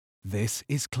This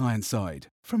is Client Side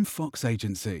from Fox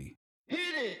Agency. Hit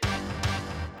it!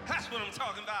 That's what I'm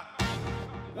talking about.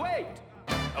 Wait!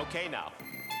 Okay, now,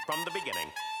 from the beginning.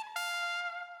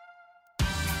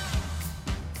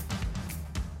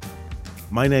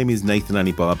 My name is Nathan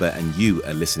Anibaba, and you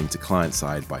are listening to Client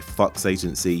Side by Fox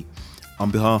Agency. On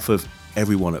behalf of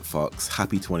everyone at Fox,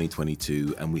 happy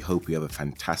 2022, and we hope you have a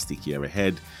fantastic year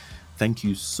ahead. Thank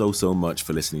you so much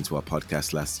for listening to our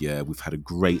podcast last year. We've had a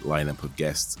great lineup of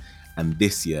guests, and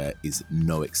this year is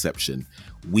no exception.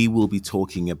 We will be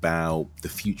talking about the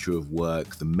future of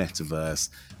work, the metaverse,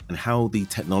 and how the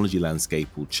technology landscape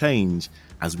will change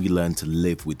as we learn to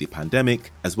live with the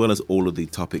pandemic, as well as all of the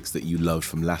topics that you loved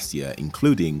from last year,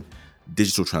 including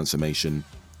digital transformation,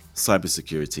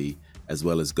 cybersecurity, as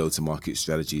well as go-to-market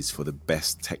strategies for the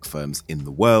best tech firms in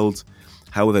the world.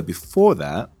 However, before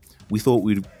that, we thought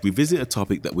we'd revisit a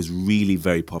topic that was really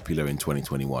very popular in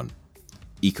 2021,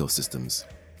 ecosystems.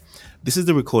 This is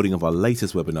the recording of our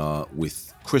latest webinar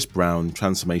with Chris Brown,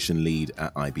 Transformation Lead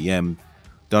at IBM,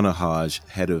 Donna Haj,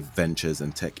 Head of Ventures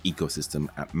and Tech Ecosystem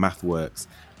at MathWorks,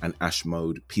 and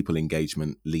Ashmode, People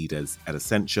Engagement Leaders at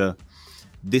Accenture.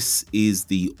 This is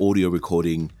the audio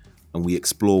recording, and we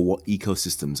explore what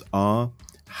ecosystems are,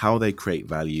 how they create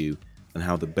value, and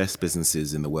how the best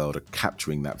businesses in the world are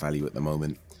capturing that value at the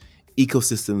moment.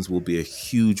 Ecosystems will be a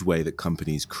huge way that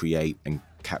companies create and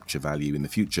capture value in the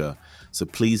future. So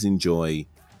please enjoy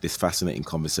this fascinating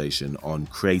conversation on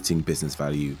creating business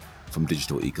value from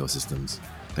digital ecosystems.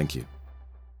 Thank you.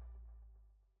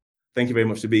 Thank you very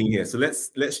much for being here. So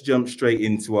let's jump straight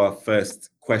into our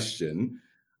first question.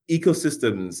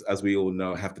 Ecosystems, as we all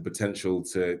know, have the potential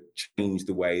to change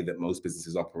the way that most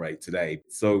businesses operate today.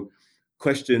 So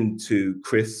question to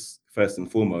Chris, first and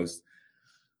foremost,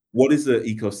 what is an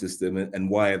ecosystem and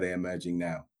why are they emerging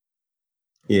now?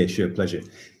 Yeah, sure, pleasure.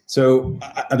 So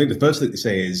I think the first thing to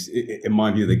say is, in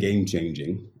my view, they're game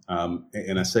changing.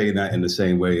 And I say that in the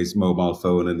same way as mobile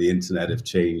phone and the internet have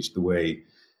changed the way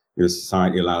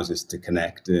society allows us to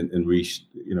connect and reach,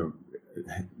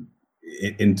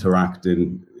 interact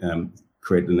and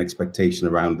create an expectation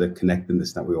around the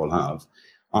connectedness that we all have.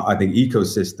 I think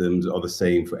ecosystems are the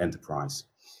same for enterprise.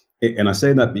 And I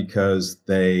say that because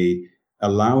they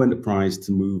allow enterprise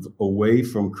to move away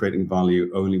from creating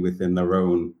value only within their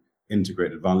own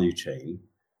integrated value chain,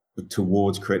 but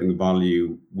towards creating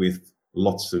value with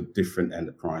lots of different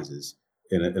enterprises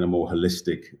in a more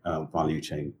holistic value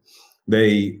chain.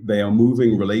 They are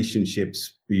moving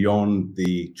relationships beyond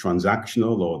the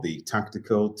transactional or the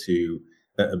tactical to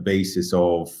a basis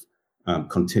of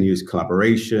continuous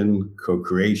collaboration,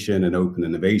 co-creation, and open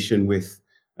innovation with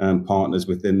partners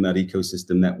within that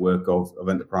ecosystem network of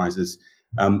enterprises.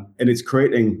 And it's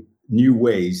creating new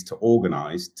ways to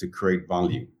organize to create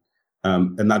value.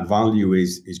 And that value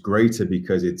is greater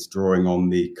because it's drawing on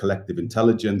the collective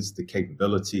intelligence, the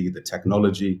capability, the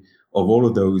technology of all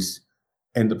of those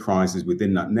enterprises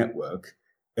within that network.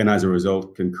 And as a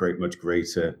result, can create much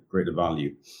greater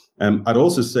value. I'd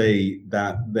also say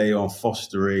that they are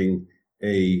fostering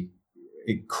a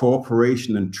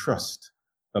cooperation and trust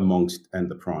amongst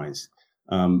enterprise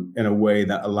in a way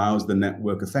that allows the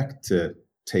network effect to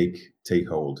take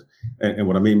hold. And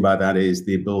what I mean by that is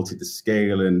the ability to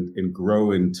scale and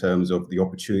grow in terms of the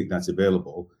opportunity that's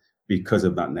available because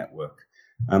of that network.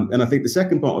 And I think the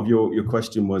second part of your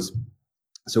question was,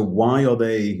 so why are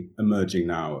they emerging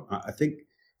now? I think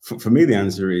for me, the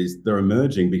answer is they're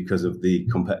emerging because of the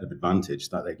competitive advantage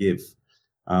that they give.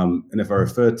 And if I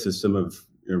refer to some of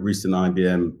recent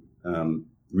IBM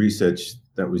research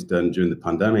that was done during the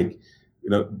pandemic,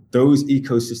 those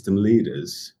ecosystem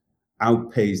leaders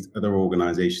outpaced other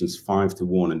organizations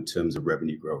 5-1 in terms of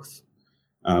revenue growth.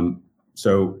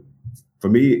 So for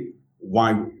me,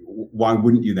 why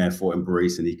wouldn't you therefore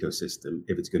embrace an ecosystem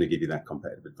if it's going to give you that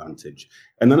competitive advantage?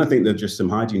 And then I think there are just some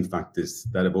hygiene factors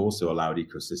that have also allowed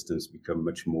ecosystems to become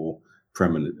much more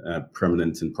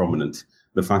prominent and prominent.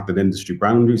 The fact that industry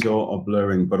boundaries are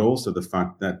blurring, but also the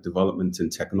fact that development in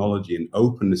technology and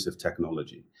openness of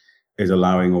technology is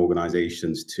allowing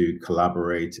organizations to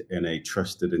collaborate in a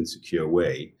trusted and secure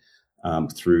way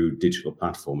through digital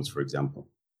platforms, for example.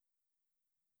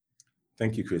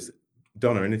 Thank you, Chris.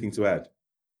 Donna, anything to add?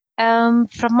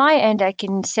 From my end, I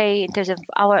can say in terms of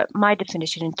my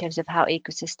definition in terms of how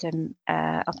ecosystem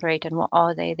operate and what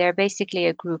are they. They're basically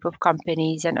a group of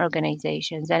companies and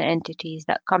organizations and entities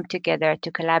that come together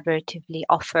to collaboratively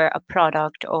offer a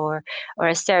product or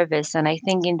a service. And I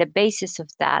think in the basis of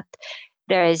that,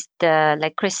 there is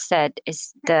like Chris said,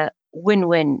 is the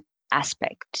win-win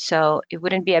aspect. So it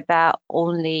wouldn't be about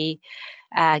only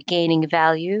gaining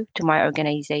value to my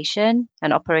organization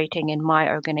and operating in my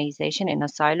organization in a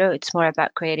silo. It's more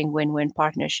about creating win-win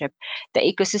partnership. The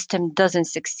ecosystem doesn't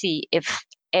succeed if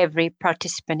every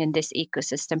participant in this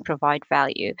ecosystem provide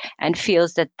value and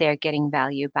feels that they're getting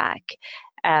value back.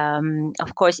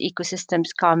 Of course, ecosystems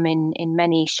come in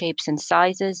many shapes and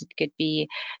sizes. It could be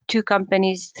 2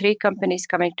 companies, 3 companies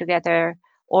coming together,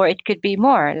 or it could be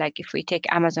more. Like if we take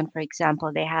Amazon, for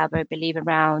example, they have, I believe,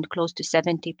 around close to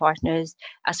 70 partners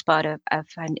as part of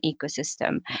an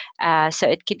ecosystem. So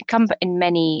it can come in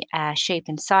many shape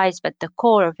and size, but the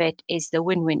core of it is the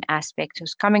win-win aspect.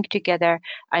 Who's coming together,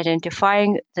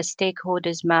 identifying the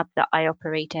stakeholders map that I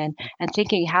operate in, and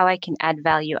thinking how I can add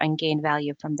value and gain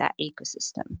value from that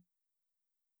ecosystem.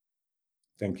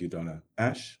 Thank you, Donna.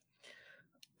 Ash?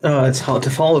 It's hard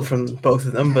to follow from both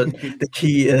of them, but the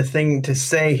key thing to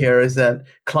say here is that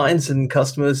clients and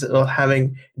customers are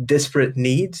having disparate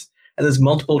needs, and there's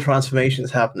multiple transformations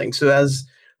happening. So as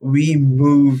we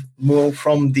move more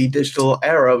from the digital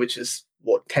era, which is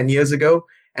 10 years ago,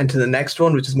 and to the next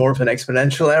one, which is more of an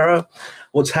exponential era,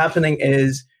 what's happening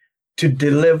is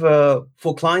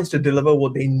for clients to deliver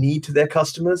what they need to their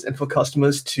customers, and for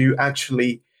customers to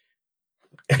actually,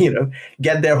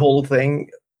 get their whole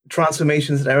thing.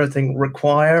 Transformations and everything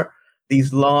require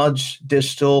these large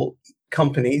digital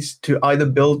companies to either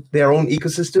build their own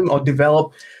ecosystem or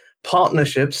develop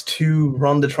partnerships to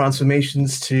run the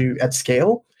transformations at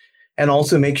scale, and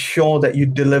also make sure that you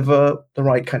deliver the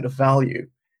right kind of value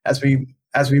as we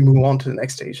move on to the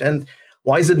next stage. And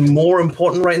why is it more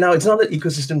important right now? It's not that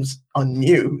ecosystems are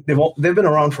new. They've been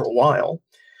around for a while,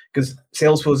 because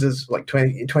Salesforce is like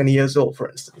 20 years old, for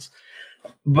instance.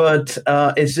 But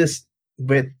it's just,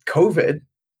 with COVID,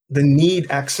 the need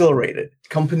accelerated.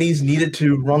 Companies needed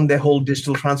to run their whole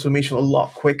digital transformation a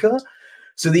lot quicker.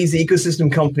 So these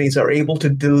ecosystem companies are able to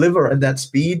deliver at that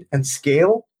speed and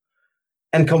scale.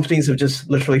 And companies have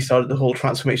just literally started the whole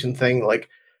transformation thing, like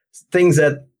things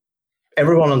that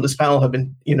everyone on this panel have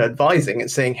been, advising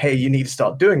and saying, hey, you need to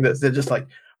start doing this. They're just like,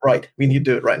 right, we need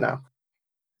to do it right now.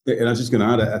 And I was just going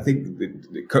to add, I think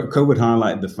COVID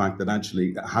highlighted the fact that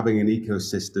actually having an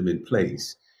ecosystem in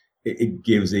place, it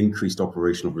gives increased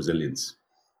operational resilience,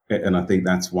 and I think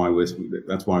that's why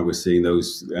we're seeing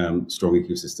those strong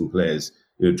ecosystem players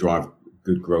drive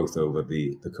good growth over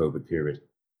the COVID period.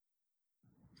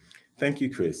 Thank you,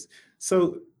 Chris.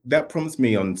 So that prompts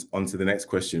me onto the next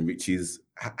question, which is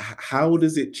how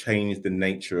does it change the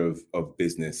nature of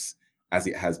business as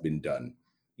it has been done?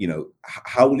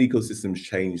 How will ecosystems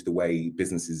change the way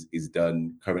business is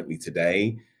done currently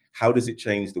today? How does it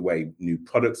change the way new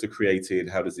products are created?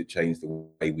 How does it change the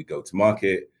way we go to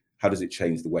market? How does it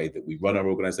change the way that we run our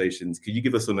organizations? Could you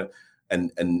give us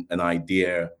an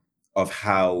idea of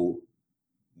how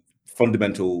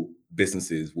fundamental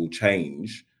businesses will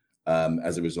change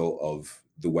as a result of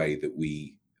the way that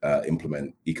we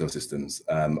implement ecosystems?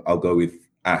 I'll go with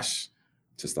Ash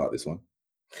to start this one.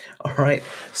 All right.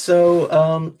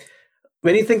 So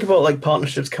when you think about like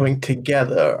partnerships coming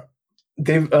together,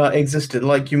 they've existed.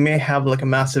 Like you may have like a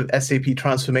massive SAP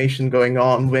transformation going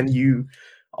on when you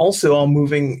also are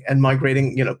moving and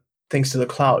migrating, things to the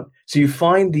cloud. So you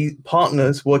find these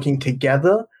partners working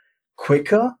together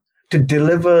quicker to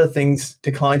deliver things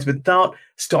to clients without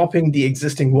stopping the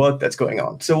existing work that's going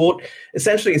on. So what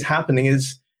essentially is happening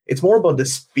is it's more about the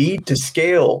speed to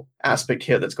scale aspect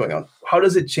here that's going on. How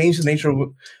does it change the nature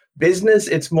of business?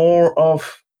 It's more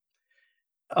of,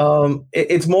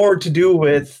 it's more to do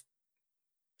with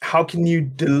how can you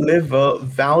deliver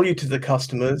value to the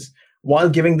customers while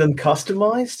giving them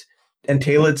customized and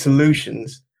tailored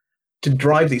solutions to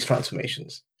drive these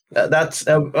transformations. That's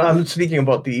I'm speaking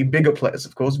about the bigger players,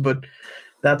 of course, but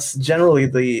that's generally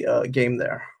the game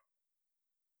there.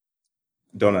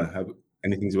 Donna,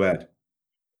 anything to add?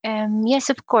 Yes,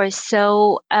 of course.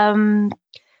 So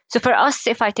for us,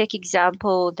 if I take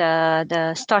example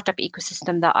the startup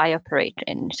ecosystem that I operate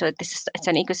in, so it's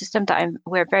an ecosystem that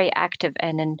we're very active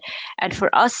in, and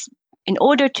for us, in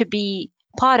order to be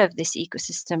part of this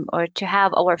ecosystem or to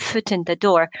have our foot in the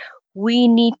door, we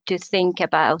need to think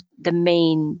about the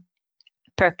main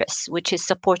purpose, which is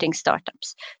supporting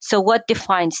startups. So what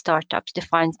defines startups?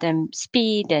 Defines them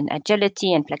speed and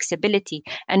agility and flexibility.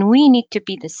 And we need to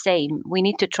be the same. We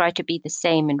need to try to be the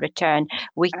same in return.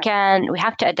 We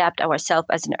have to adapt ourselves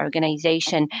as an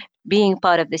organization being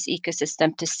part of this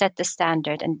ecosystem to set the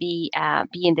standard and be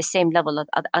in the same level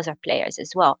of other players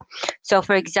as well. So,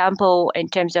 for example, in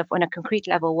terms of on a concrete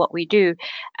level, what we do,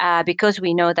 because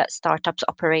we know that startups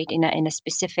operate in a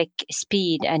specific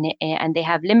speed and they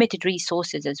have limited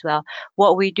resources as well,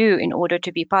 what we do in order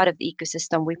to be part of the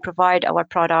ecosystem, we provide our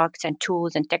products and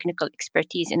tools and technical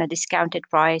expertise in a discounted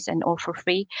price and all for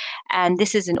free. And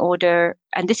this is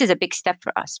a big step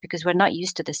for us because we're not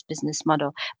used to this business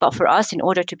model. But for us, in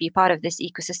order to be part of this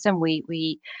ecosystem,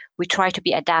 we try to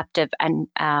be adaptive and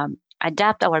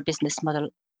adapt our business model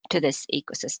to this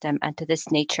ecosystem and to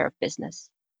this nature of business.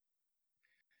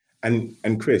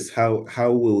 And Chris, how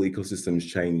will ecosystems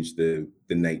change the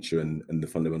nature and the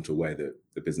fundamental way that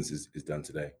the business is done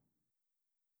today?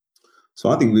 So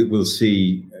I think we'll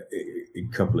see a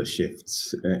couple of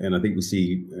shifts, and I think we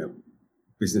see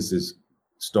businesses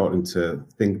starting to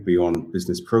think beyond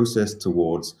business process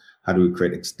towards how do we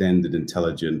create extended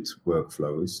intelligent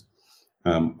workflows.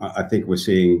 I think we're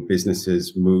seeing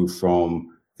businesses move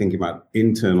from thinking about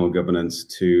internal governance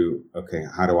to, okay,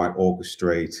 how do I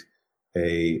orchestrate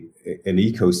an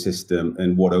ecosystem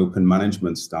and what open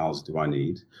management styles do I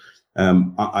need?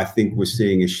 I think we're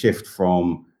seeing a shift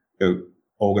from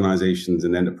organizations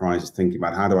and enterprises thinking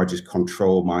about how do I just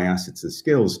control my assets and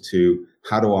skills to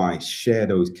how do I share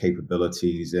those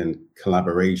capabilities and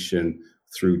collaboration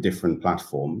through different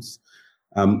platforms.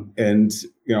 And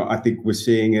I think we're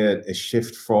seeing a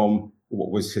shift from what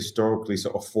was historically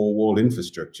sort of four-wall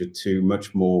infrastructure to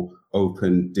much more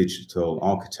open digital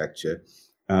architecture.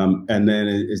 And then,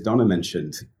 as Donna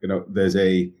mentioned, there's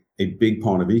a big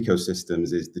part of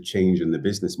ecosystems is the change in the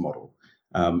business model.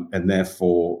 And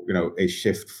therefore, a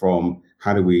shift from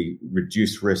how do we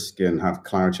reduce risk and have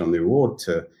clarity on the reward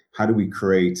to how do we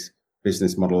create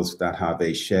business models that have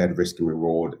a shared risk and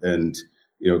reward and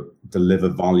deliver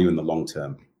value in the long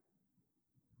term.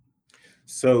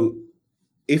 So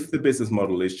if the business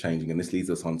model is changing, and this leads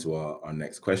us on to our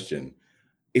next question,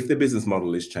 if the business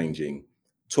model is changing,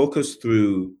 talk us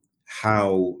through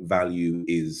how value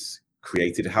is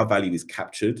created, how value is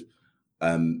captured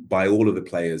by all of the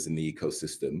players in the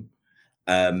ecosystem,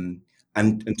 and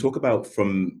talk about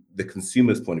from the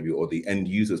consumer's point of view or the end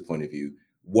user's point of view,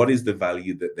 what is the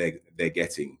value that they're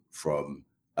getting from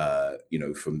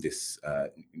from this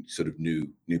sort of new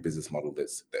business model that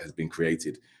has been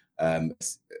created.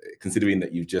 Considering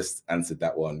that you've just answered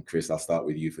that one, Chris, I'll start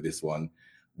with you for this one.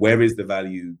 Where is the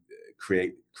value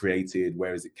created?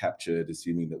 Where is it captured,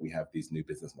 assuming that we have these new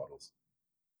business models?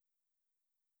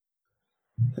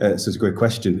 So it's a great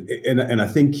question. And I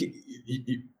think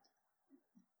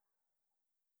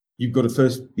you've got to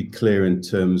first be clear in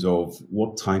terms of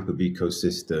what type of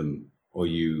ecosystem are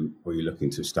you looking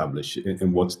to establish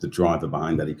and what's the driver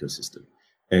behind that ecosystem.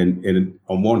 And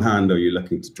on one hand, are you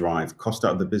looking to drive cost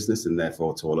out of the business, and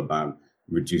therefore it's all about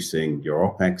reducing your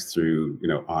OPEX through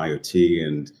IoT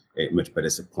and a much better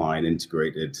supply and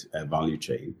integrated value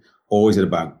chain? Or is it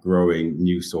about growing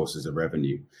new sources of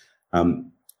revenue?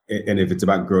 And if it's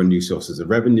about growing new sources of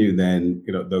revenue, then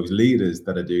those leaders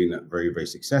that are doing that very, very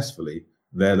successfully,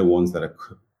 they're the ones that are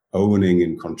owning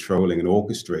and controlling and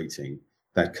orchestrating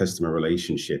that customer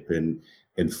relationship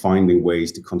and finding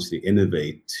ways to constantly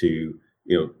innovate to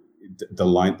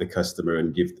delight the customer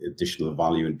and give additional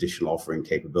value and additional offering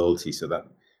capability so that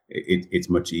it's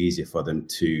much easier for them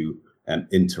to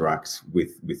interact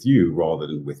with you rather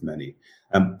than with many.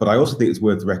 But I also think it's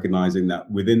worth recognizing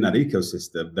that within that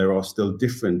ecosystem, there are still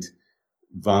different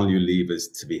value levers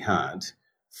to be had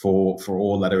for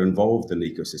all that are involved in the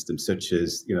ecosystem, such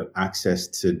as access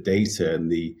to data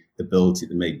and the ability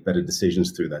to make better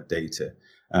decisions through that data,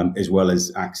 as well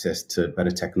as access to better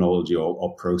technology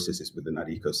or processes within that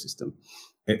ecosystem.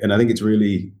 And I think it's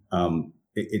really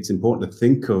it's important to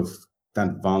think of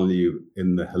that value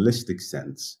in the holistic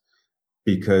sense,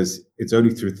 because it's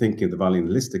only through thinking of the value in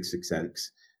the holistic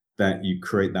sense that you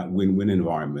create that win-win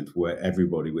environment where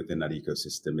everybody within that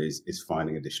ecosystem is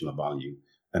finding additional value.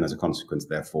 And as a consequence,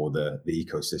 therefore, the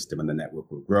ecosystem and the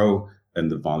network will grow, and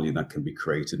the value that can be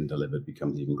created and delivered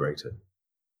becomes even greater.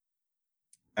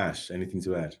 Ash, anything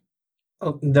to add?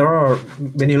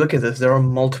 When you look at this, there are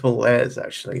multiple layers,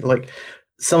 actually. Like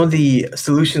some of the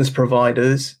solutions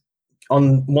providers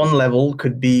on one level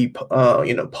could be,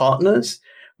 partners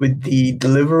with the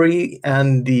delivery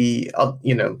and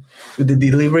with the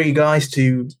delivery guys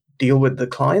to deal with the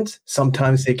clients.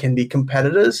 Sometimes they can be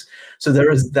competitors. So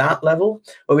there is that level.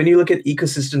 But when you look at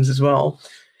ecosystems as well,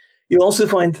 you also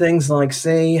find things like,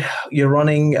 say, you're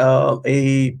running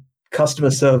a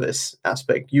customer service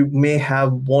aspect. You may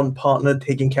have one partner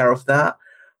taking care of that,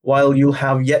 while you'll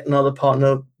have yet another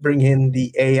partner bring in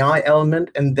the AI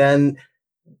element, and then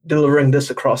delivering this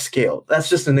across scale. That's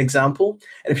just an example.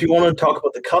 And if you want to talk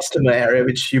about the customer area,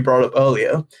 which you brought up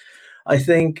earlier, I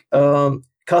think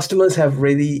customers have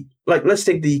really, like, let's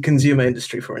take the consumer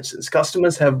industry, for instance.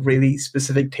 Customers have really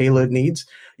specific tailored needs.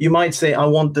 You might say, I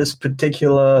want this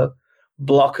particular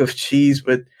block of cheese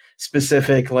with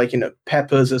specific, like,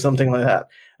 peppers or something like that.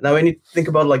 Now, when you think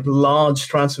about like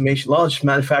large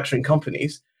manufacturing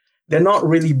companies, they're not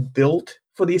really built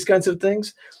for these kinds of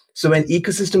things. So when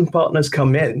ecosystem partners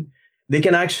come in, they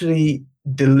can actually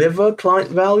deliver client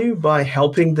value by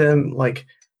helping them like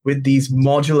with these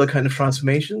modular kind of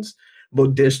transformations,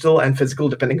 both digital and physical,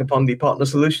 depending upon the partner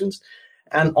solutions.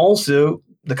 And also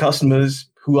the customers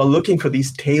who are looking for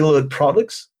these tailored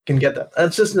products can get that.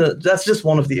 That's just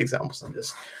one of the examples I'm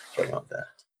just throwing out there.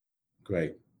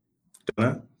 Great.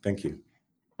 Donna, thank you.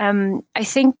 I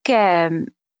think in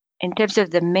terms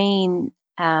of the main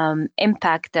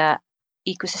impact that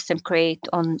ecosystem create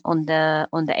on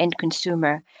the end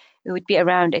consumer, it would be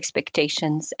around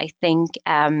expectations. I think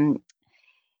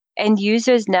end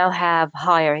users now have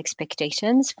higher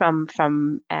expectations from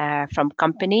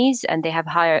companies, and they have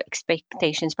higher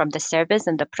expectations from the service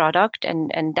and the product,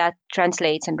 and that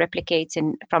translates and replicates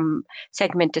from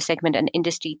segment to segment and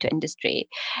industry to industry.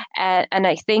 And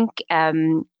I think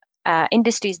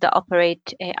industries that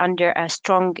operate under a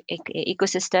strong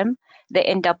ecosystem, they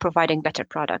end up providing better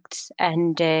products.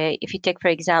 And if you take, for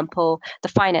example, the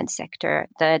finance sector,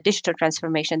 the digital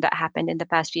transformation that happened in the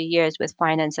past few years with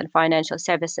finance and financial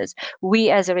services, we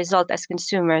as a result, as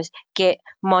consumers, get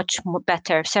much more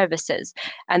better services.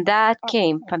 And that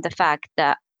came from the fact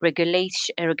that regulatory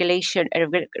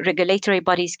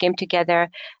bodies came together,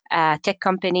 tech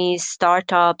companies,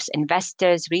 startups,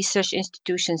 investors, research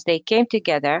institutions, they came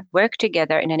together, worked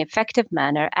together in an effective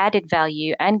manner, added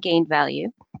value and gained value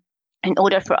in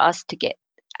order for us to get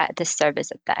this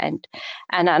service at the end.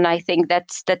 And I think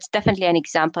that's definitely an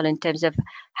example in terms of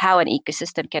how an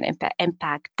ecosystem can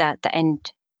impact the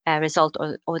end result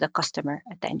or the customer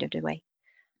at the end of the way.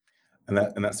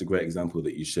 And that's a great example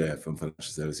that you share from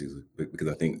financial services, because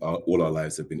I think all our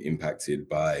lives have been impacted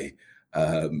by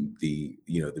the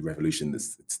revolution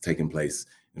that's taken place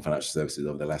in financial services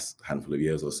over the last handful of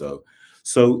years or so.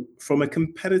 So from a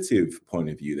competitive point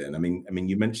of view, then, I mean,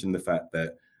 you mentioned the fact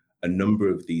that a number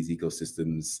of these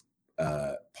ecosystems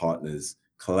partners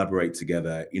collaborate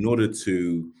together in order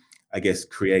to, I guess,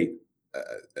 create a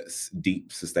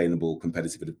deep, sustainable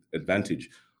competitive advantage.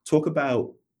 Talk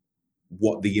about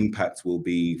what the impact will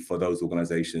be for those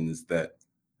organizations that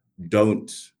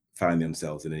don't find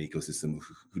themselves in an ecosystem,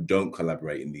 who don't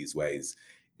collaborate in these ways.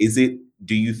 Do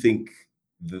you think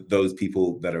that those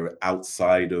people that are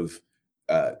outside of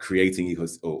creating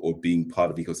or being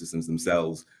part of ecosystems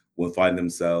themselves will find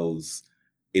themselves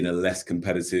in a less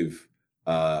competitive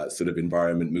sort of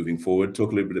environment moving forward?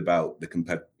 Talk a little bit about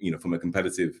from a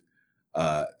competitive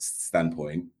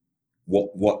standpoint,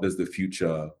 what does the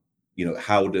future,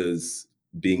 how does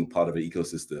being part of an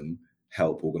ecosystem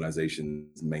help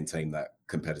organizations maintain that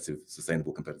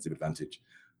sustainable competitive advantage?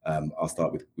 I'll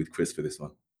start with Chris for this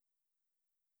one.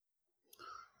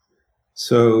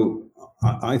 So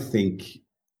I think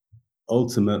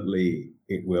ultimately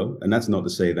it will, and that's not to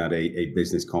say that a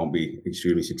business can't be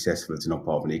extremely successful if it's not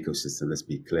part of an ecosystem, let's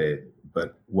be clear.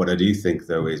 But what I do think,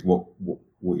 though, is what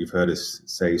you've heard us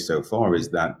say so far is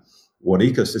that what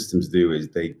ecosystems do is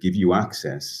they give you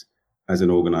access as an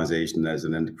organization, as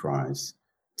an enterprise,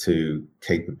 to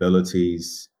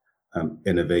capabilities,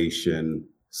 innovation,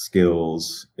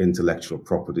 skills, intellectual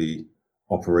property,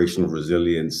 operational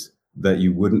resilience that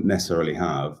you wouldn't necessarily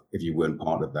have if you weren't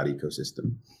part of that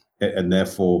ecosystem. And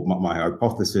therefore, my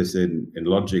hypothesis in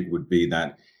logic would be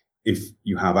that if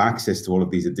you have access to all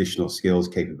of these additional skills,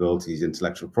 capabilities,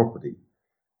 intellectual property,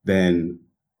 then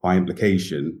by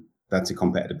implication, that's a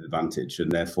competitive advantage.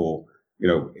 And therefore,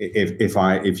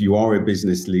 if you are a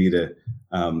business leader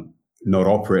not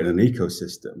operating an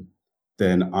ecosystem,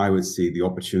 then I would see the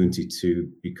opportunity to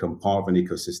become part of an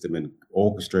ecosystem and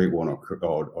orchestrate one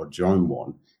or join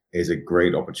one is a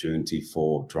great opportunity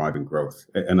for driving growth.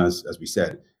 And as we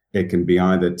said, it can be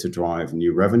either to drive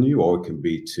new revenue or it can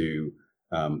be to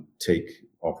take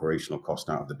operational cost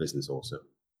out of the business also.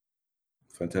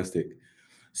 Fantastic.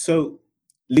 So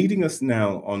leading us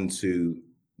now onto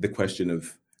the question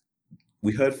of,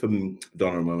 we heard from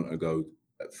Donna a moment ago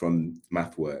from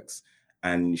MathWorks,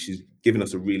 and she's given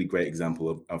us a really great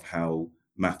example of how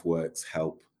MathWorks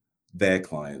help their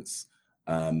clients.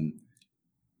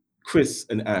 Chris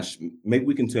and Ash, maybe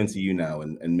we can turn to you now,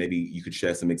 and maybe you could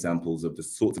share some examples of the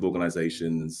sorts of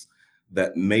organizations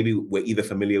that maybe we're either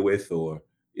familiar with or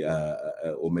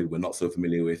maybe we're not so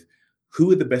familiar with,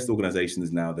 who are the best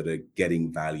organizations now that are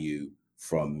getting value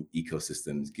from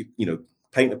ecosystems?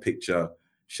 Paint a picture,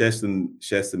 share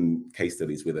some case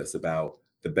studies with us about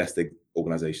the best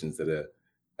organizations that are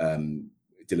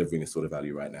delivering this sort of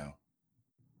value right now.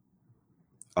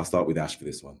 I'll start with Ash for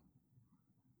this one.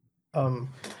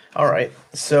 All right.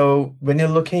 So when you're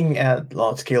looking at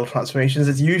large-scale transformations,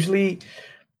 it's usually,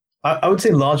 I would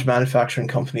say, large manufacturing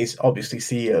companies obviously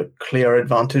see a clear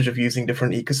advantage of using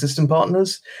different ecosystem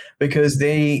partners because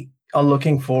they are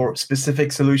looking for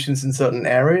specific solutions in certain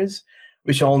areas,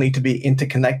 which all need to be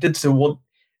interconnected. So what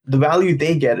the value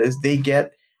they get is they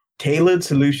get tailored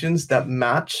solutions that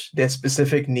match their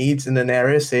specific needs in an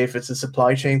area. Say if it's a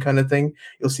supply chain kind of thing,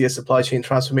 you'll see a supply chain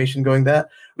transformation going there,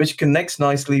 which connects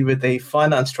nicely with a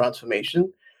finance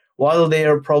transformation, while they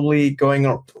are probably going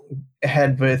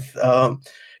ahead with,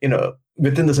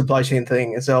 within the supply chain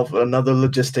thing itself, another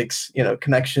logistics,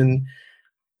 connection.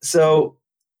 So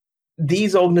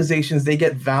these organizations, they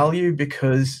get value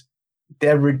because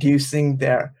they're reducing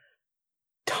their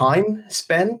time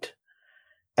spent,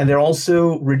 and they're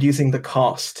also reducing the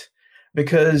cost,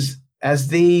 because as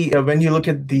when you look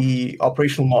at the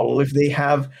operational model, if they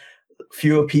have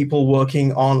fewer people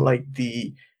working on like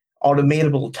the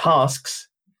automatable tasks,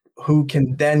 who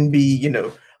can then be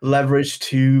leveraged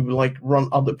to like run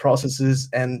other processes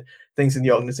and things in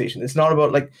the organization. It's not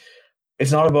about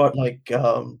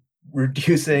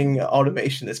reducing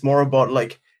automation. It's more about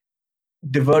like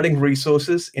diverting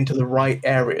resources into the right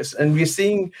areas. And we're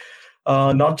seeing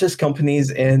not just companies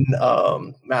in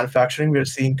manufacturing, we're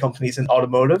seeing companies in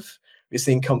automotive, we're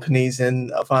seeing companies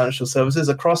in financial services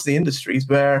across the industries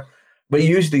where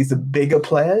usually it's the bigger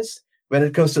players. When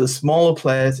it comes to the smaller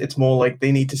players, it's more like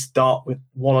they need to start with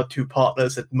one or two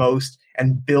partners at most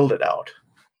and build it out,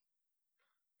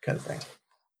 kind of thing.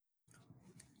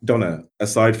 Donna,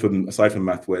 aside from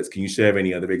MathWorks, can you share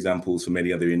any other examples from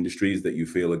any other industries that you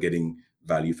feel are getting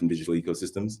value from digital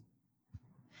ecosystems?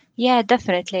 Yeah,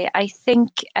 definitely. I think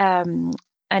an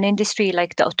industry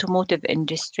like the automotive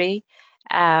industry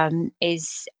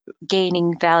is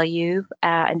gaining value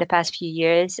in the past few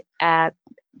years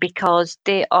because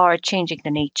they are changing the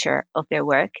nature of their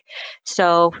work.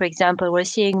 So, for example, we're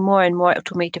seeing more and more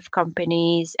automotive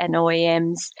companies and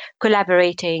OEMs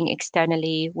collaborating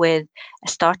externally with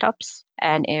startups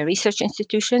and research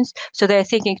institutions. So they're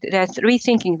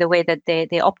rethinking the way that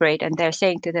they operate, and they're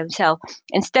saying to themselves,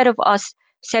 instead of us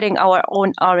setting our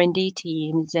own R&D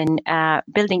teams and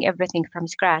building everything from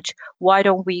scratch, why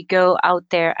don't we go out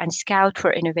there and scout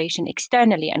for innovation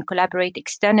externally and collaborate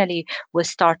externally with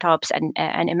startups and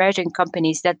emerging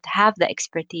companies that have the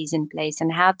expertise in place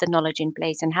and have the knowledge in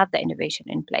place and have the innovation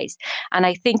in place. And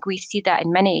I think we see that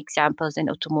in many examples in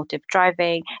automotive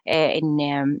driving,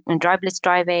 in driverless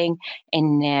driving,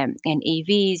 in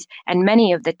EVs, and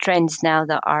many of the trends now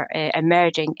that are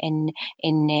emerging in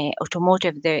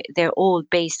automotive, they're all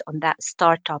based on that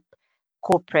startup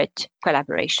corporate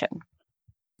collaboration.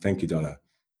 Thank you, Donna.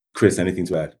 Chris, anything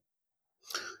to add?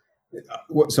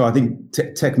 So I think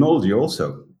technology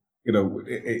also, we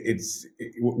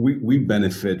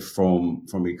benefit from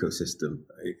ecosystem.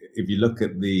 If you look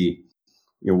at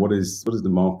what is the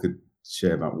market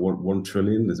share, about 1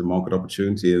 trillion? There's a market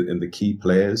opportunity, and the key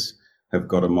players have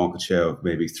got a market share of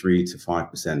maybe 3 to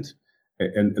 5%.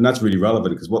 And that's really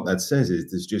relevant, because what that says is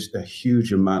there's just a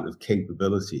huge amount of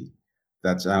capability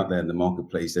that's out there in the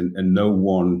marketplace, and no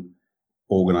one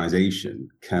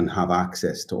organization can have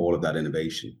access to all of that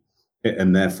innovation.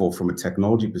 And therefore, from a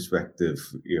technology perspective,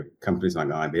 companies like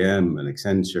IBM and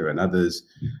Accenture and others,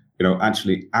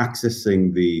 actually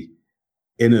accessing the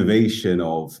innovation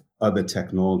of other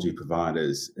technology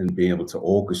providers and being able to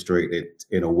orchestrate it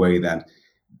in a way that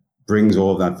brings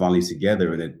all of that value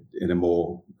together in a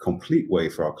more complete way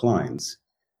for our clients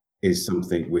is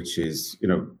something which is,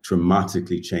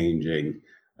 dramatically changing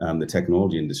the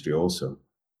technology industry also.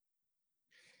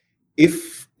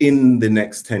 If in the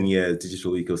next 10 years,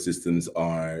 digital ecosystems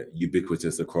are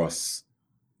ubiquitous across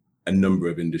a number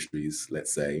of industries,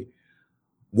 let's say,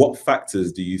 what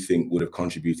factors do you think would have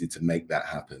contributed to make that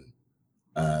happen?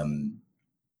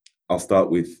 I'll start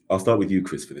with you,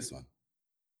 Chris, for this one.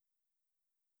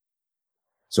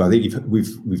 So I think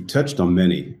we've touched on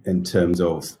many in terms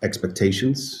of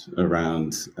expectations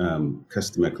around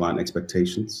customer client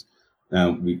expectations.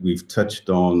 We've touched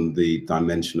on the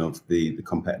dimension of the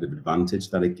competitive advantage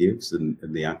that it gives and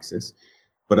the access.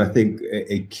 But I think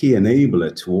a key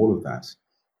enabler to all of that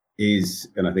is,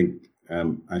 and I think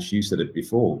as you said it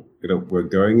before, we're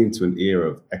going into an era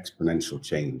of exponential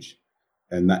change.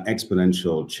 And that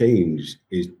exponential change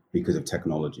is because of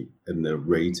technology and the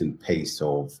rate and pace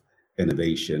of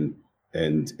innovation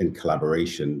and in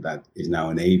collaboration that is now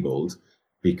enabled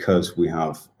because we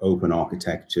have open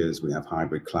architectures, we have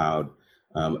hybrid cloud,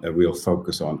 a real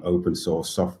focus on open source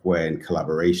software and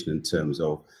collaboration in terms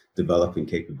of developing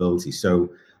capability. So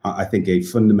I think a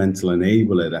fundamental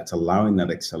enabler that's allowing that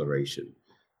acceleration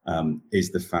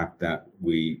is the fact that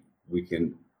we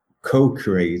can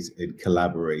co-create and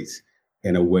collaborate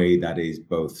in a way that is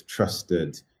both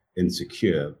trusted and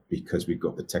secure because we've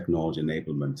got the technology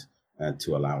enablement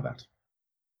to allow that.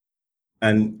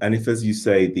 And if, as you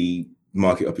say, the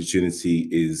market opportunity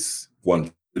is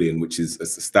 1 billion, which is a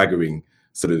staggering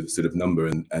sort of number,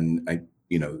 and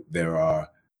you know, there are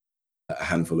a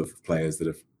handful of players that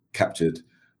have captured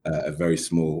a very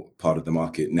small part of the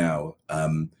market now.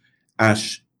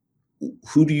 Ash,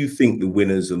 who do you think the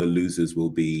winners and the losers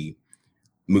will be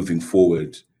moving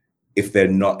forward if they're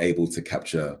not able to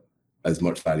capture as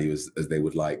much value as they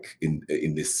would like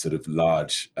in this sort of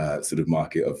large sort of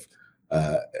market of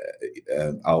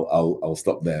I'll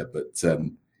stop there, but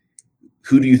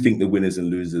who do you think the winners and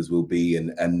losers will be,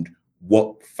 and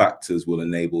what factors will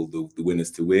enable the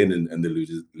winners to win and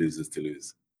the losers to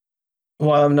lose?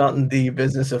 Well, I'm not in the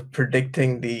business of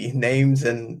predicting the names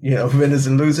and, you know, winners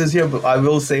and losers here, but I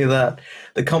will say that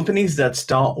the companies that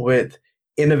start with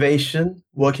innovation,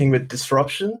 working with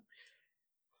disruption,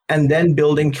 and then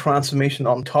building transformation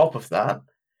on top of that,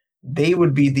 they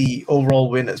would be the overall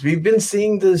winners. We've been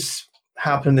seeing this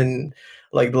happen in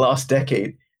like the last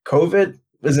decade. COVID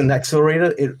was an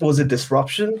accelerator. It was a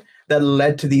disruption that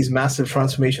led to these massive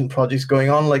transformation projects going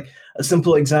on. Like a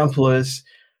simple example is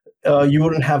you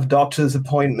wouldn't have doctor's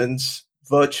appointments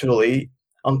virtually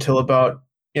until about,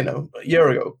 you know, a year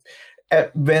ago.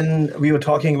 When we were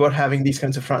talking about having these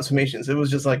kinds of transformations, it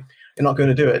was just like, you're not going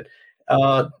to do it.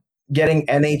 Getting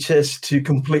NHS to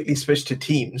completely switch to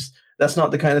Teams, that's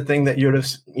not the kind of thing that you'd have,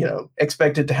 you know,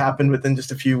 expected to happen within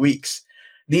just a few weeks.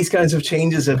 These kinds of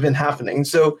changes have been happening.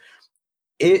 So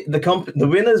the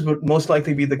winners would most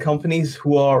likely be the companies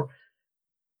who are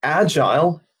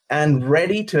agile and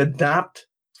ready to adapt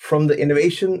from the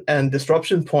innovation and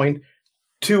disruption point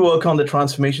to work on the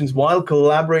transformations while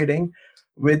collaborating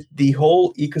with the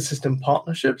whole ecosystem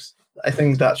partnerships. I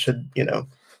think that should, you know,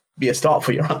 be a start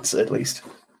for your answer, at least.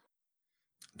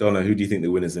 Donna, who do you think the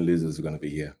winners and losers are going to be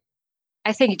here?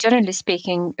 I think generally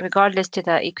speaking, regardless to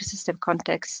the ecosystem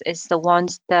context, is the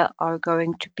ones that are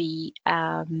going to be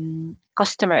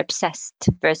customer obsessed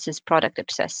versus product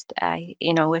obsessed.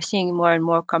 You know, we're seeing more and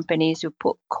more companies who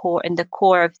put in the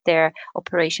core of their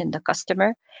operation the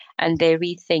customer, and they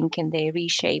rethink and they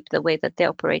reshape the way that they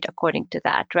operate according to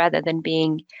that, rather than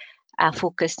being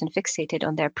focused and fixated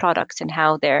on their products and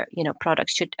how their, you know,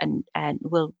 products should and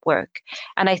will work.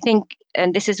 And I think,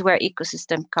 and this is where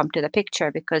ecosystem come to the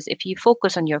picture, because if you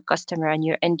focus on your customer and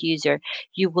your end user,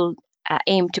 you will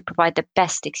aim to provide the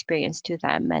best experience to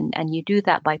them, and you do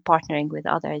that by partnering with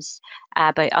others,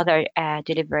 by other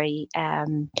delivery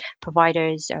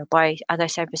providers or by other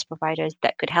service providers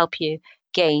that could help you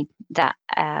gain that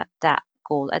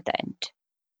goal at the end.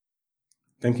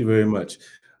 Thank you very much.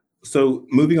 So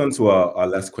moving on to our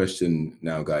last question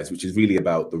now, guys, which is really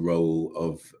about the role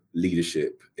of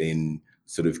leadership in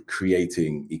sort of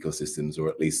creating ecosystems, or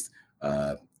at least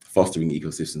fostering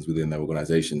ecosystems within their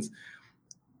organizations.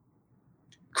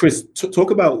 Chris, talk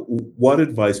about what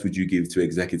advice would you give to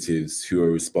executives who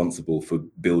are responsible for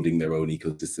building their own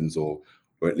ecosystems, or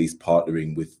at least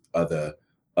partnering with other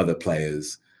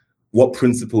players? What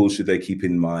principles should they keep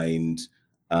in mind?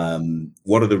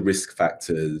 What are the risk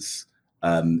factors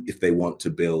if they want to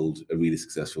build a really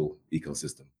successful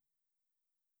ecosystem?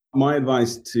 My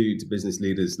advice to business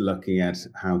leaders looking at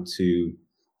how to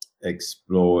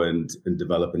explore and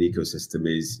develop an ecosystem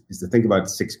is to think about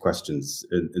 6 questions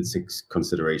and 6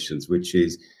 considerations, which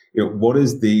is, you know, what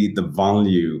is the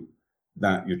value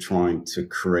that you're trying to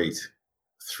create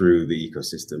through the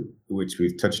ecosystem, which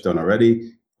we've touched on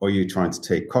already. Are you trying to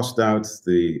take cost out,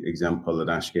 the example that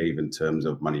Ash gave in terms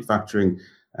of manufacturing,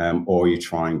 or are you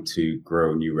trying to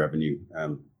grow new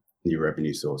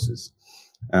revenue sources?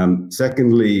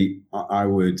 Secondly, I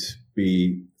would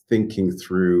be thinking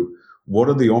through what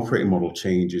are the operating model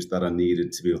changes that are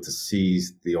needed to be able to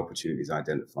seize the opportunities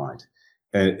identified.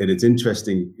 And it's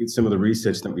interesting, some of the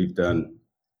research that we've done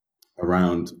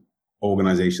around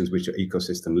organizations which are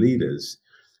ecosystem leaders,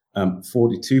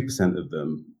 42% of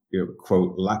them, you know,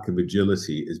 quote, lack of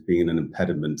agility as being an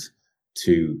impediment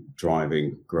to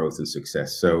driving growth and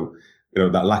success. So, you know,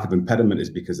 that lack of impediment is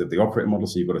because of the operating model.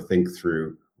 So you've got to think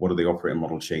through what are the operating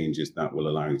model changes that will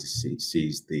allow you to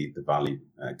seize the value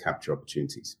capture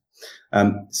opportunities.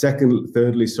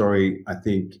 Thirdly, I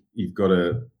think you've got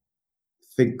to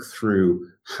think through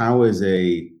how as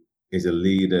a is a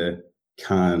leader,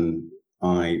 can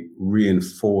I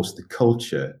reinforce the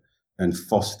culture and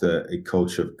foster a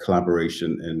culture of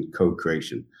collaboration and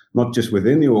co-creation, not just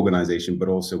within the organization, but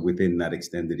also within that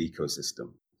extended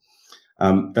ecosystem.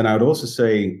 Then I would also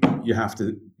say you have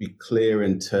to be clear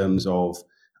in terms of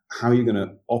how you're going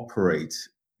to operate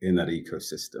in that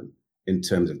ecosystem, in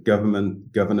terms of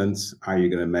governance, how you're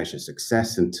going to measure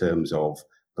success in terms of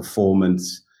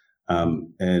performance,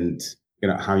 and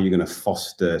how you're going to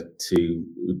foster to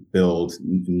build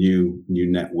new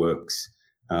networks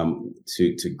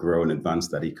to grow and advance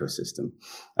that ecosystem.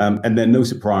 And then, no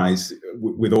surprise,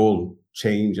 with all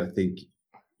change, I think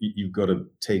you've got to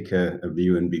take a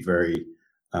view and be very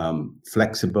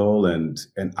flexible and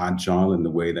agile in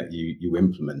the way that you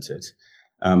implement it.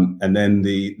 And then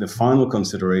the final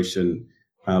consideration,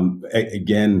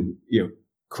 again,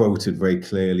 quoted very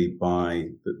clearly by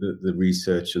the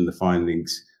research and the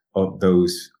findings of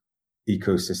those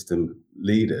ecosystem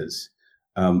leaders.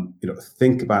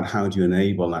 Think about how do you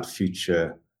enable that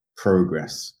future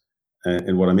progress.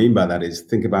 And what I mean by that is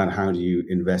think about how do you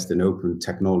invest in open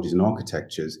technologies and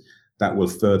architectures that will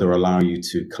further allow you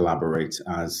to collaborate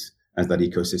as that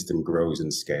ecosystem grows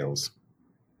and scales.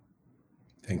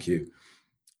 Thank you.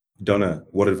 Donna,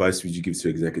 what advice would you give to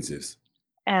executives?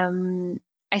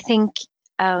 I think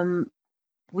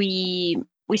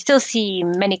we still see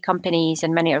many companies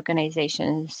and many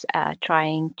organizations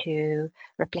trying to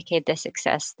replicate the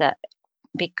success that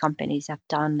big companies have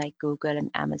done, like Google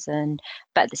and Amazon,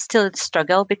 but still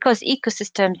struggle because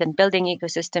ecosystems and building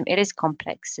ecosystem, it is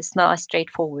complex. It's not a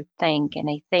straightforward thing. And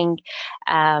I think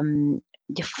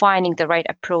defining the right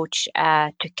approach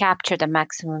to capture the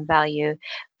maximum value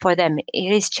for them,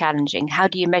 it is challenging. How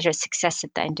do you measure success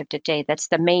at the end of the day? That's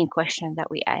the main question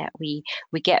that we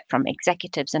get from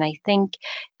executives. And I think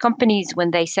companies,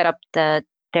 when they set up their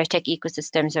tech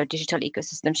ecosystems or digital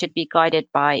ecosystem, should be guided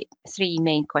by three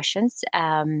main questions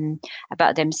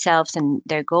about themselves and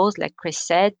their goals. Like Chris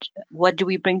said, what do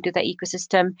we bring to the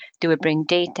ecosystem? Do we bring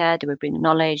data? Do we bring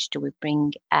knowledge? Do we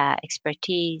bring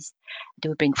expertise? Do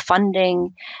we bring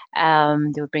funding?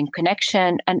 Do we bring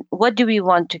connection? And what do we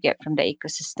want to get from the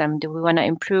ecosystem? Do we want to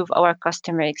improve our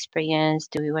customer experience?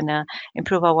 Do we want to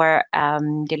improve our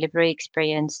delivery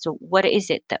experience? So what is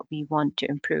it that we want to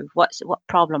improve? What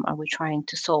problem are we trying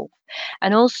to solve?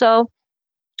 And also,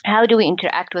 how do we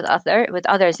interact with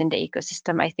others in the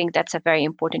ecosystem? I think that's a very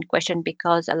important question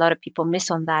because a lot of people miss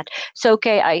on that. So,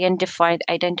 okay, I identified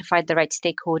the right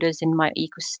stakeholders in my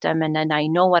ecosystem, and then I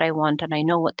know what I want and I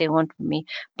know what they want from me.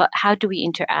 But how do we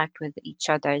interact with each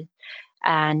other?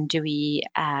 And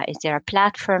is there a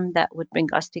platform that would bring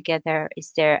us together?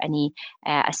 Is there any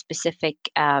a specific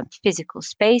physical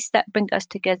space that brings us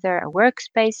together, a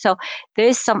workspace? So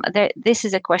this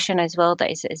is a question as well that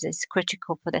is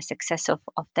critical for the success of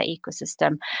the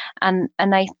ecosystem. And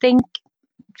I think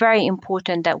very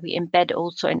important that we embed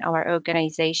also in our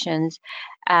organizations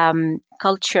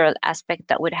cultural aspect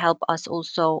that would help us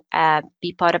also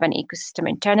be part of an ecosystem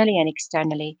internally and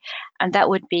externally. And that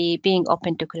would be being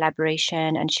open to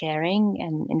collaboration and sharing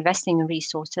and investing in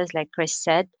resources, like Chris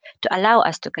said, to allow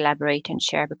us to collaborate and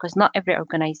share, because not every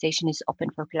organization is open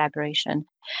for collaboration.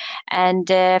 And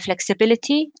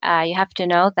flexibility, you have to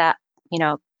know that,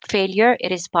 failure,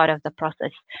 it is part of the process.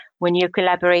 When you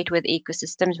collaborate with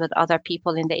ecosystems, with other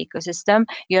people in the ecosystem,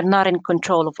 you're not in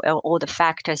control of all the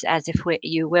factors as if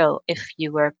you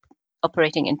were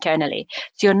operating internally.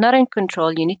 So you're not in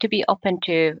control. You need to be open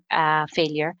to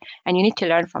failure, and you need to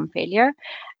learn from failure.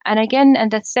 And again, and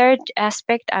the third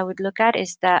aspect I would look at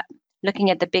is that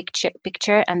looking at the big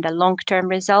picture and the long-term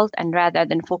result, and rather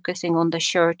than focusing on the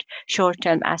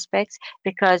short-term aspects,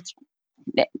 because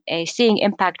seeing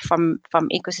impact from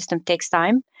ecosystem takes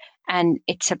time, and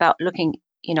it's about looking,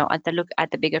 at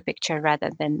the bigger picture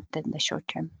rather than the short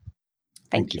term.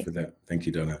 Thank you for that. Thank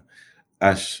you, Donna.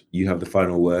 Ash, you have the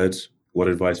final word. What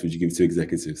advice would you give to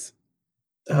executives?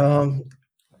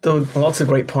 Lots of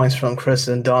great points from Chris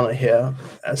and Donna here.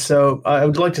 So I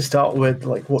would like to start with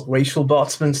what Rachel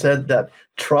Botsman said, that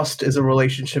trust is a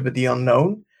relationship with the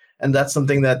unknown, and that's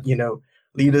something that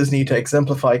leaders need to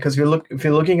exemplify, because if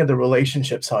you're looking at the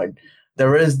relationship side,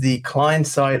 there is the client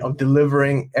side of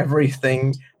delivering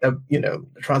everything, the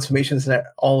transformations and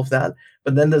all of that.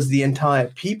 But then there's the entire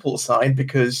people side,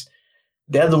 because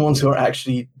they're the ones who are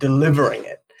actually delivering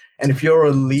it. And if you're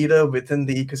a leader within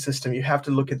the ecosystem, you have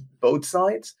to look at both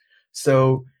sides.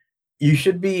 So you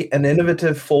should be an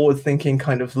innovative, forward-thinking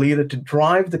kind of leader to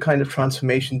drive the kind of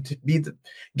transformation, to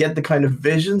get the kind of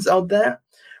visions out there.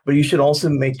 But you should also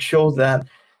make sure that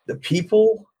the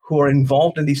people who are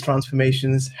involved in these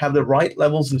transformations have the right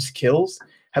levels of skills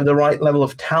have the right level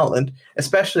of talent,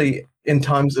 especially in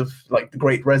times of like the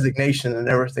Great Resignation and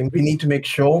everything. We need to make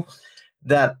sure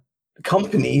that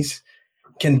companies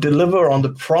can deliver on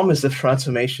the promise of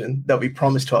transformation that we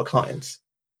promise to our clients.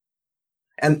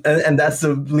 And that's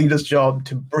the leader's job,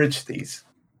 to bridge these.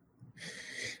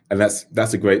 And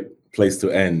that's a great place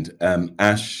to end.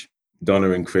 Ash,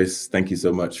 Donna, and Chris, thank you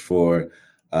so much for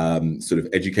sort of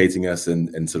educating us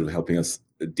and sort of helping us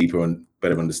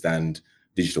better understand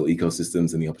digital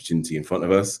ecosystems and the opportunity in front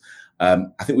of us. I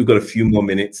think we've got a few more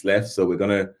minutes left, so we're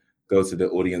going to go to the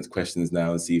audience questions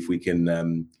now and see if we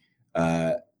can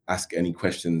ask any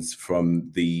questions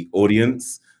from the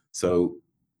audience. So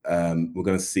we're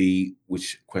going to see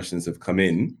which questions have come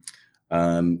in.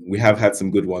 We have had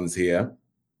some good ones here,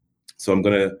 so I'm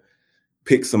going to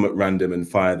pick some at random and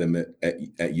fire them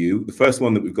at you. The first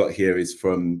one that we've got here is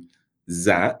from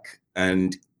Zach,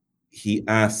 and he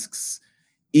asks,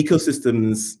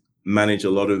 ecosystems manage a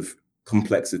lot of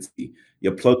complexity.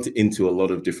 You're plugged into a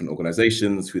lot of different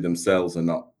organizations who themselves are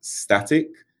not static.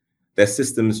 Their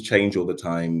systems change all the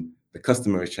time. The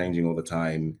customer is changing all the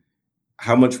time.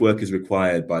 How much work is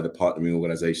required by the partnering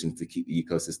organizations to keep the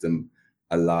ecosystem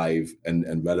alive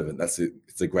and relevant?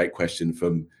 It's a great question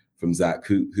from Zach.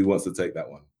 Who wants to take that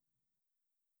one?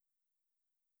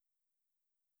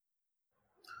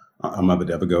 I'm happy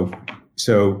to have a go.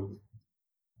 So,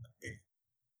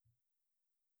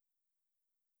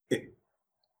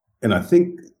 and I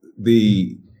think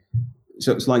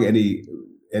so it's like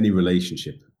any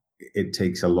relationship. It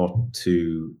takes a lot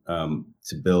to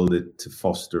build it, to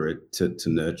foster it, to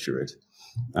nurture it,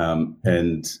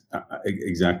 and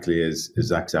exactly as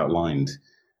Zach's outlined,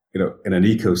 in an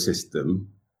ecosystem,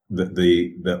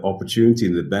 the opportunity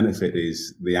and the benefit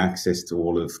is the access to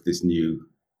all of this new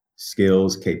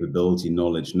skills, capability,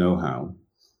 knowledge, know-how.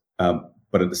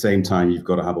 But at the same time, you've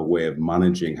got to have a way of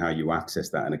managing how you access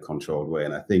that in a controlled way.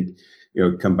 And I think,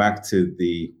 come back to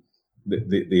the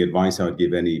advice I would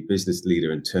give any business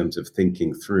leader in terms of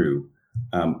thinking through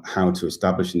how to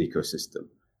establish an ecosystem.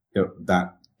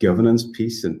 That governance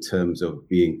piece in terms of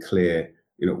being clear,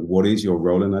 what is your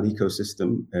role in that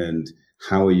ecosystem and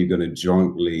how are you going to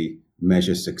jointly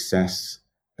measure success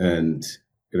and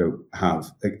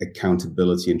have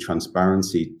accountability and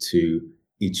transparency to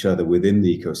each other within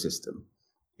the ecosystem.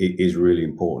 It is really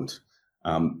important.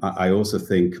 I also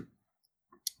think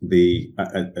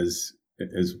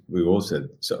as we all said,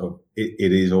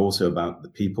 it is also about the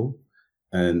people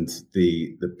and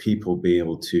the people being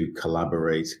able to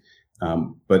collaborate.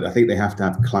 But I think they have to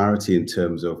have clarity in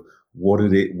terms of what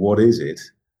is it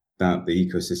that the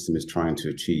ecosystem is trying to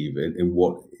achieve and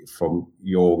what, from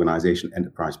your organization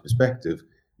enterprise perspective,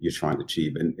 you're trying to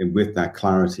achieve. And with that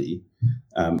clarity,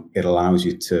 it allows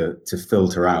you to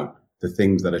filter out the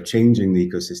things that are changing the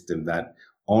ecosystem that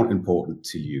aren't important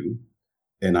to you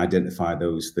and identify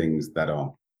those things that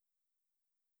are.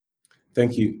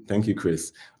 Thank you,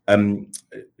 Chris.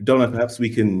 Donna, perhaps we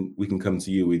can come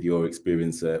to you with your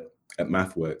experience at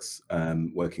MathWorks,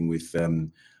 working with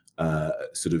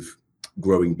sort of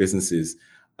growing businesses,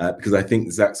 because I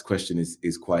think Zach's question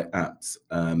is quite apt.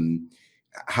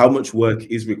 How much work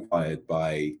is required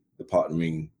by the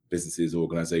partnering businesses,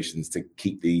 organizations to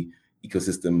keep the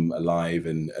ecosystem alive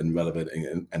and relevant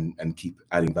and keep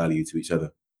adding value to each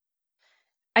other?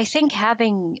 I think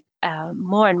having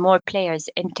more and more players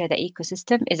enter the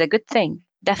ecosystem is a good thing,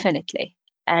 definitely.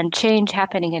 And change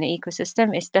happening in an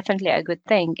ecosystem is definitely a good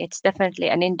thing. It's definitely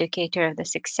an indicator of the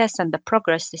success and the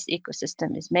progress this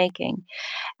ecosystem is making.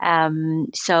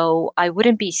 So I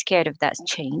wouldn't be scared of that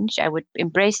change. I would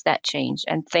embrace that change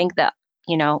and think that,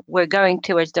 we're going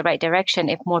towards the right direction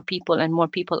if more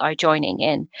people are joining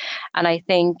in. And I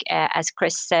think, as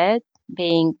Chris said,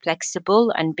 being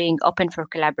flexible and being open for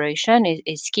collaboration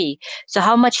is key. So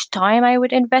how much time I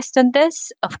would invest in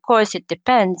this? Of course, it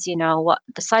depends, what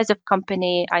the size of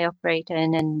company I operate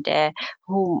in and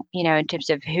who, in terms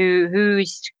of who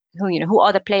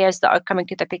are the players that are coming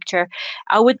to the picture.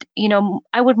 I would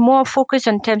more focus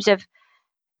in terms of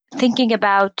thinking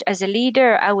about, as a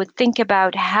leader, I would think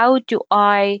about how do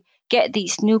I get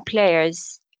these new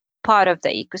players part of the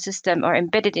ecosystem or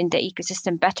embedded in the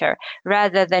ecosystem better,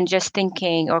 rather than just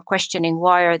thinking or questioning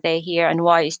why are they here and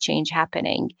why is change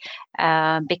happening,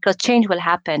 because change will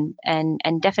happen, and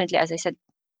definitely, as I said,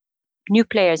 new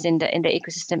players in the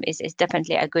ecosystem is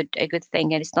definitely a good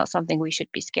thing, and it's not something we should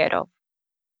be scared of.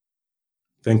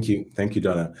 Thank you,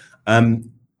 Donna.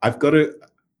 I've got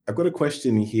a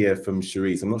question here from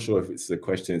Cherise. I'm not sure if it's a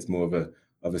question; it's more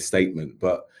of a statement,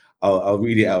 but I'll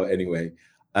read it out anyway.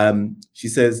 She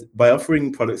says, by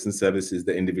offering products and services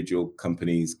that individual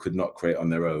companies could not create on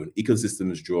their own,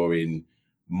 ecosystems draw in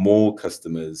more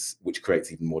customers, which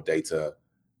creates even more data,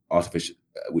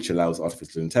 which allows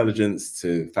artificial intelligence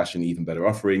to fashion even better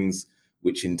offerings,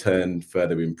 which in turn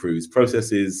further improves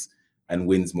processes and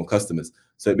wins more customers.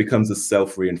 So it becomes a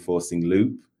self-reinforcing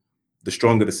loop. The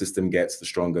stronger the system gets, the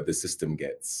stronger the system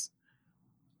gets.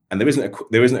 And there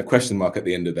isn't a question mark at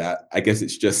the end of that. I guess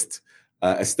it's just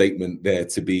a statement there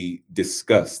to be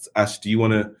discussed. Ash, do you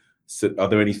want to? Are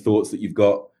there any thoughts that you've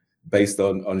got based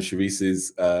on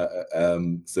Sharice's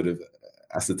sort of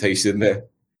assertion there?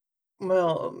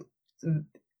 Well,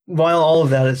 while all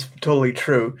of that is totally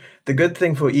true, the good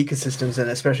thing for ecosystems, and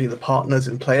especially the partners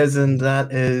and players in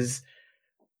that, is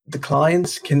the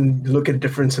clients can look at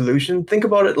different solutions. Think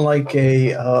about it like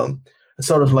a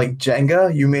sort of like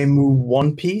Jenga. You may move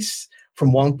one piece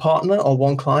from one partner or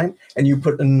one client, and you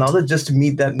put another just to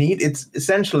meet that need. It's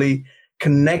essentially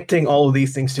connecting all of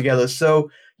these things together. So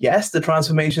yes, the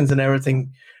transformations and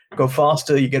everything go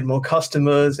faster, you get more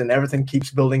customers, and everything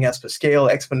keeps building as per scale,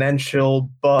 exponential,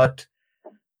 but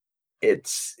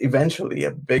it's eventually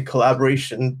a big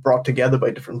collaboration brought together by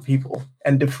different people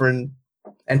and different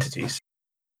entities.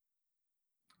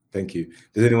 Thank you.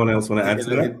 Does anyone else want to add to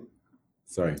that?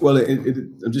 Sorry. Well,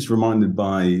 I'm just reminded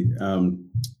by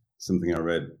something I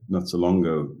read not so long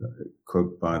ago, a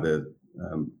quote by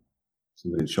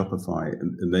somebody in Shopify,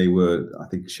 and they were, I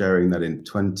think, sharing that in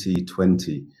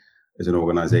 2020 as an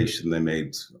organization, they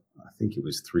made, I think it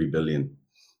was 3 billion.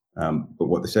 But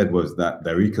what they said was that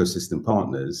their ecosystem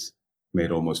partners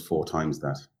made almost 4 times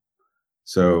that.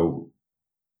 So,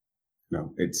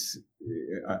 it's,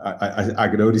 I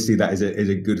could only see that as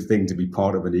a good thing to be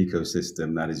part of an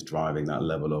ecosystem that is driving that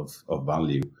level of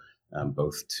value,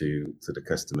 both to the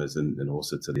customers and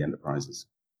also to the enterprises.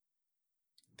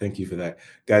 Thank you for that.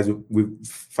 Guys, we're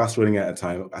fast running out of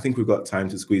time. I think we've got time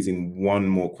to squeeze in one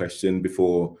more question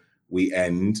before we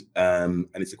end. And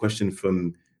it's a question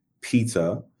from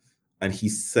Peter. And he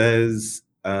says,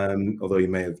 although he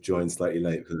may have joined slightly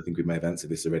late because I think we may have answered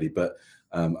this already, but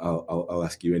I'll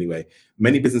ask you anyway.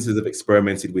 Many businesses have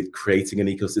experimented with creating an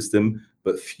ecosystem,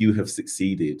 but few have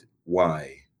succeeded.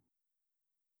 Why?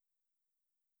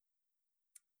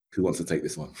 Who wants to take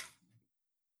this one?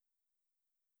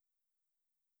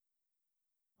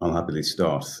 I'll happily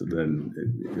start, then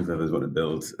if others want to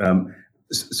build.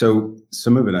 So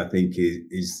some of it, I think,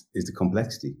 is the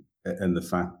complexity and the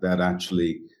fact that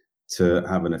actually to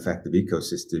have an effective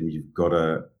ecosystem, you've got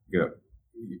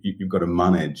to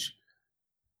manage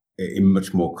a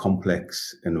much more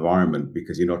complex environment,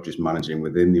 because you're not just managing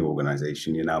within the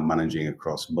organization, you're now managing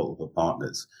across multiple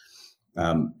partners.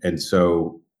 And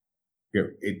so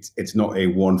it's not a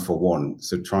one for one.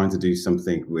 So trying to do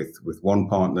something with one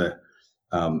partner,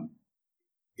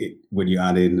 when you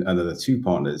add in another 2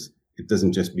 partners, it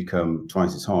doesn't just become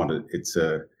twice as hard. It's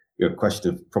a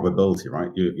question of probability, right?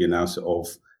 You're now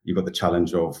you've got the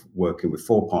challenge of working with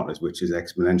 4 partners, which is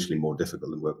exponentially more difficult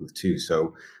than working with 2.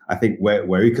 So I think where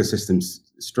ecosystems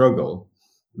struggle,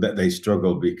 that they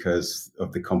struggle because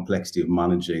of the complexity of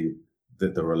managing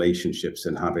the relationships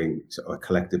and having a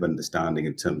collective understanding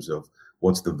in terms of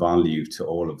what's the value to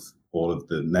all of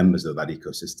the members of that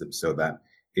ecosystem, so that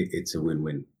it's a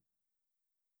win-win.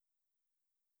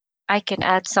 I can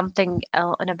add something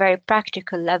on a very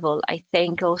practical level. I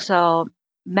think also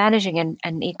managing an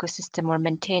ecosystem or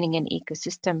maintaining an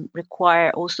ecosystem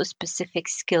require also specific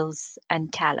skills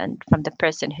and talent from the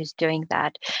person who's doing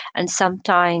that. And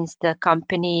sometimes the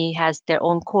company has their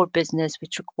own core business,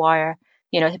 which require,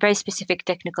 very specific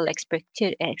technical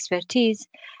expertise.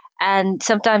 And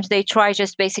sometimes they try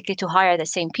just basically to hire the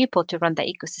same people to run the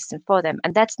ecosystem for them.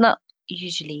 And that's not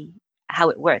usually how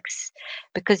it works,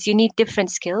 because you need different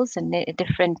skills and a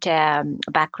different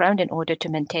background in order to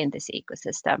maintain this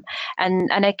ecosystem.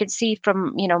 And I can see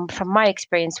from my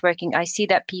experience working, I see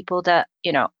that people that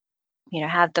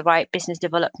have the right business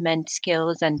development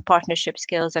skills and partnership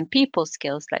skills and people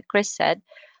skills, like Chris said,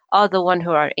 are the one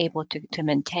who are able to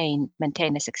maintain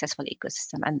a successful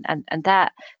ecosystem. And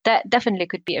that definitely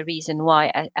could be a reason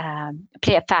why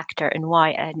play a factor in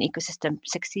why an ecosystem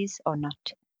succeeds or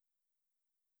not.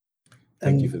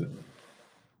 Thank you for that.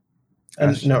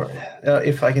 And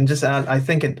if I can just add, I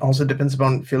think it also depends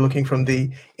upon if you're looking from the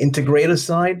integrator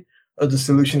side or the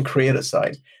solution creator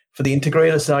side. For the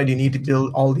integrator side, you need to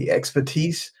build all the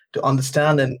expertise to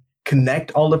understand and connect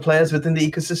all the players within the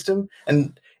ecosystem.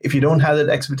 And if you don't have that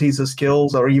expertise or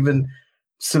skills or even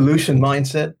solution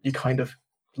mindset, you kind of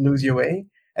lose your way.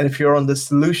 And if you're on the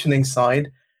solutioning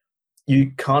side,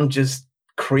 you can't just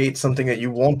create something that you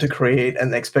want to create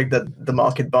and expect that the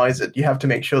market buys it. You have to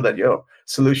make sure that your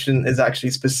solution is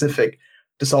actually specific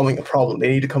to solving a problem. They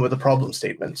need to come with a problem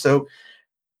statement. So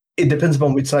it depends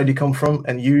upon which side you come from,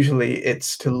 and usually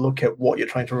it's to look at what you're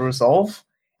trying to resolve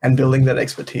and building that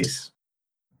expertise.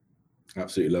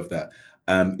 Absolutely love that.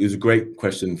 It was a great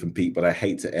question from Pete, but I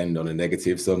hate to end on a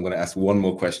negative, so I'm going to ask one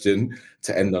more question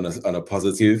to end on a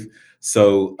positive.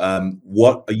 So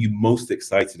what are you most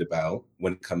excited about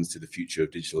when it comes to the future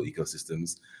of digital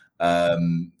ecosystems?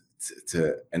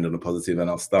 To end on a positive, and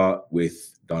I'll start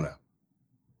with Donna.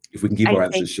 If we can keep our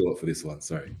answers short for this one,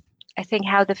 sorry. I think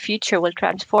how the future will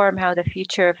transform, how the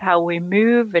future of how we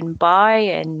move and buy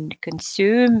and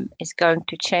consume is going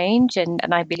to change. And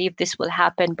I believe this will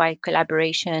happen by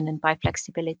collaboration and by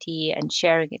flexibility and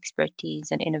sharing expertise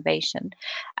and innovation.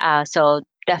 So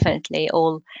definitely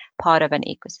all part of an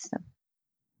ecosystem.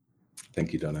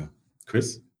 Thank you, Donna.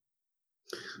 Chris?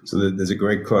 So there's a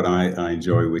great quote I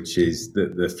enjoy, which is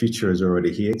that the future is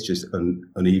already here. It's just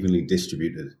unevenly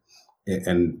distributed.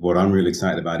 And what I'm really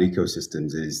excited about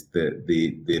ecosystems is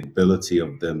the ability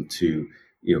of them to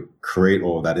create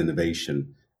all that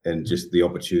innovation and just the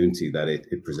opportunity that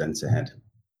it presents ahead.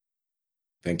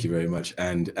 Thank you very much.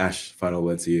 And Ash, final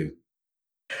word to you.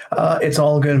 It's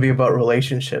all going to be about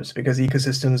relationships because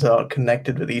ecosystems are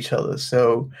connected with each other.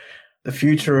 So the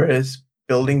future is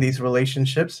building these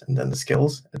relationships and then the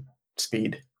skills and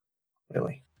speed,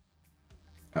 really.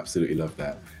 Absolutely love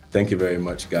that. Thank you very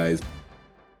much, guys.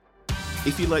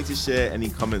 If you'd like to share any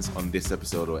comments on this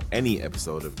episode or any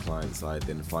episode of Client Side,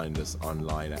 then find us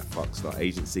online at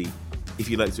fox.agency. If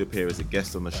you'd like to appear as a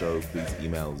guest on the show, please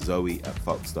email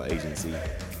zoe@fox.agency.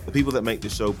 The people that make the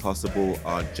show possible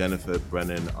are Jennifer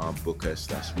Brennan, our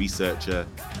booker/researcher,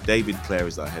 David Clare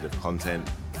is our head of content,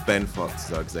 Ben Fox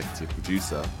is our executive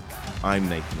producer. I'm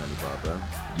Nathan Alibaba.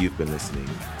 You've been listening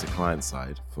to Client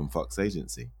Side from Fox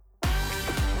Agency.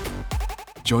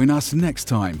 Join us next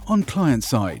time on Client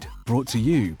Side, brought to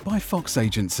you by Fox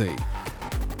Agency.